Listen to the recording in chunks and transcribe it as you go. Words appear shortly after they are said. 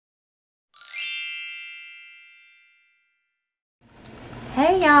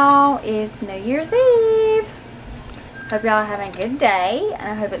Hey y'all, it's New Year's Eve. Hope y'all are having a good day,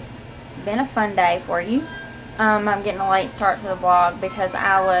 and I hope it's been a fun day for you. I'm getting a late start to the vlog because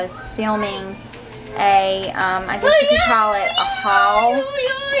I was filming a, I guess you could call it a haul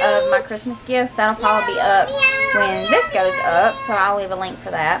of my Christmas gifts. That'll probably be up when this goes up, so I'll leave a link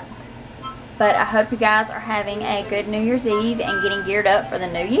for that. But I hope you guys are having a good New Year's Eve and getting geared up for the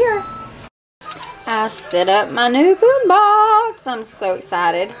new year. I set up my new boombox. I'm so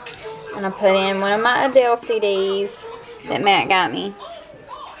excited. And I put in one of my Adele CDs that Matt got me.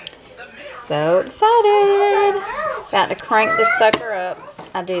 So excited. About to crank this sucker up,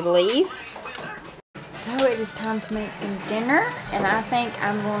 I do believe. So it is time to make some dinner. And I think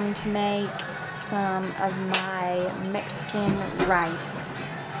I'm going to make some of my Mexican rice.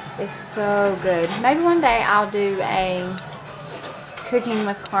 It's so good. Maybe one day I'll do a Cooking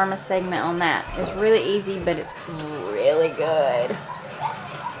with Karma segment on that. It's really easy, but it's really good.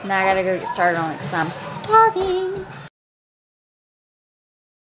 Now I gotta go get started on it because I'm starving.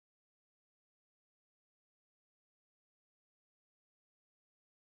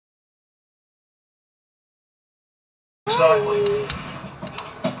 Exactly.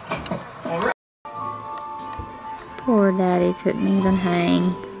 Poor Daddy couldn't even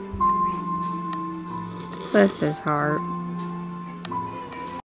hang. Bless his heart.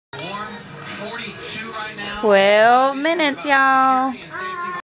 12 minutes, y'all.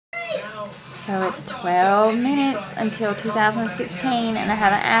 So it's 12 minutes until 2016, and I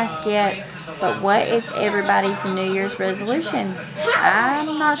haven't asked yet, but what is everybody's New Year's resolution?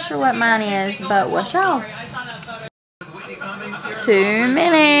 I'm not sure what mine is, but what's y'all's? 2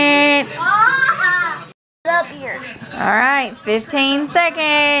 minutes. Up here. All right, 15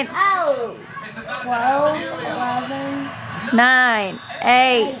 seconds. Oh. 12, 11. 9,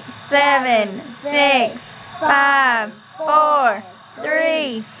 8, 7, 6, 5, 4,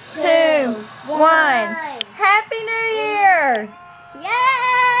 3, 2, 1. Happy New Year!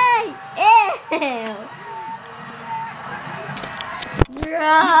 Yay! Ew.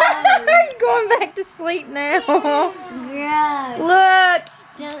 Gross. Are you going back to sleep now? Gross. Look,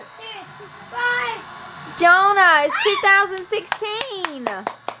 Don't. 5. Jonah, it's 2016.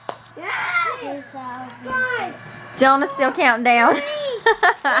 5. Jonah's still counting down. 3, 2,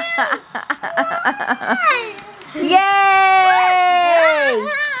 1. Yay!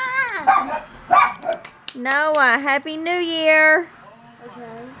 Noah, Happy New Year.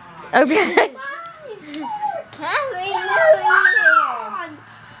 Okay. Okay. Happy New Year.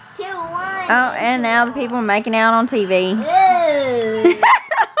 2, 1. Oh, and now the people are making out on TV. Ew.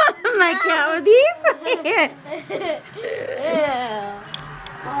 Make out with you?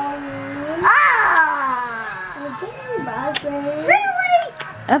 Really?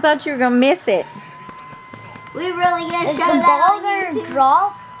 I thought you were going to miss it. We really gonna show that on YouTube?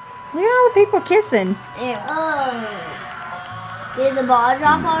 Drop? Look at all the people kissing. Ew. Oh. Did the ball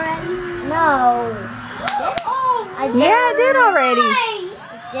drop already? No. Yeah, I did already.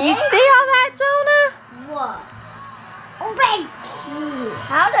 You see all that, Jonah? What? Already.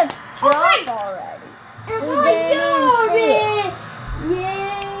 How to drop already? We didn't see it.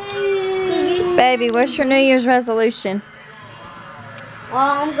 Yay. Baby, what's your New Year's resolution? Well,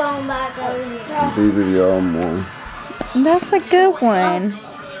 I'm going back over here. Be with y'all more. That's a good one.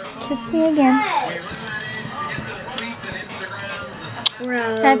 Kiss me again.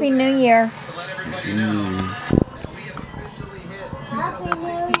 Happy New Year. Happy New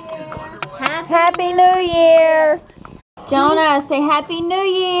Year. Happy New Year. Jonah, say Happy New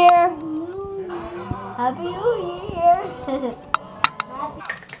Year. Happy New Year.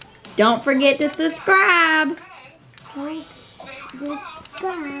 Don't forget to subscribe. Just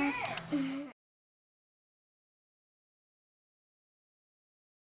subscribe.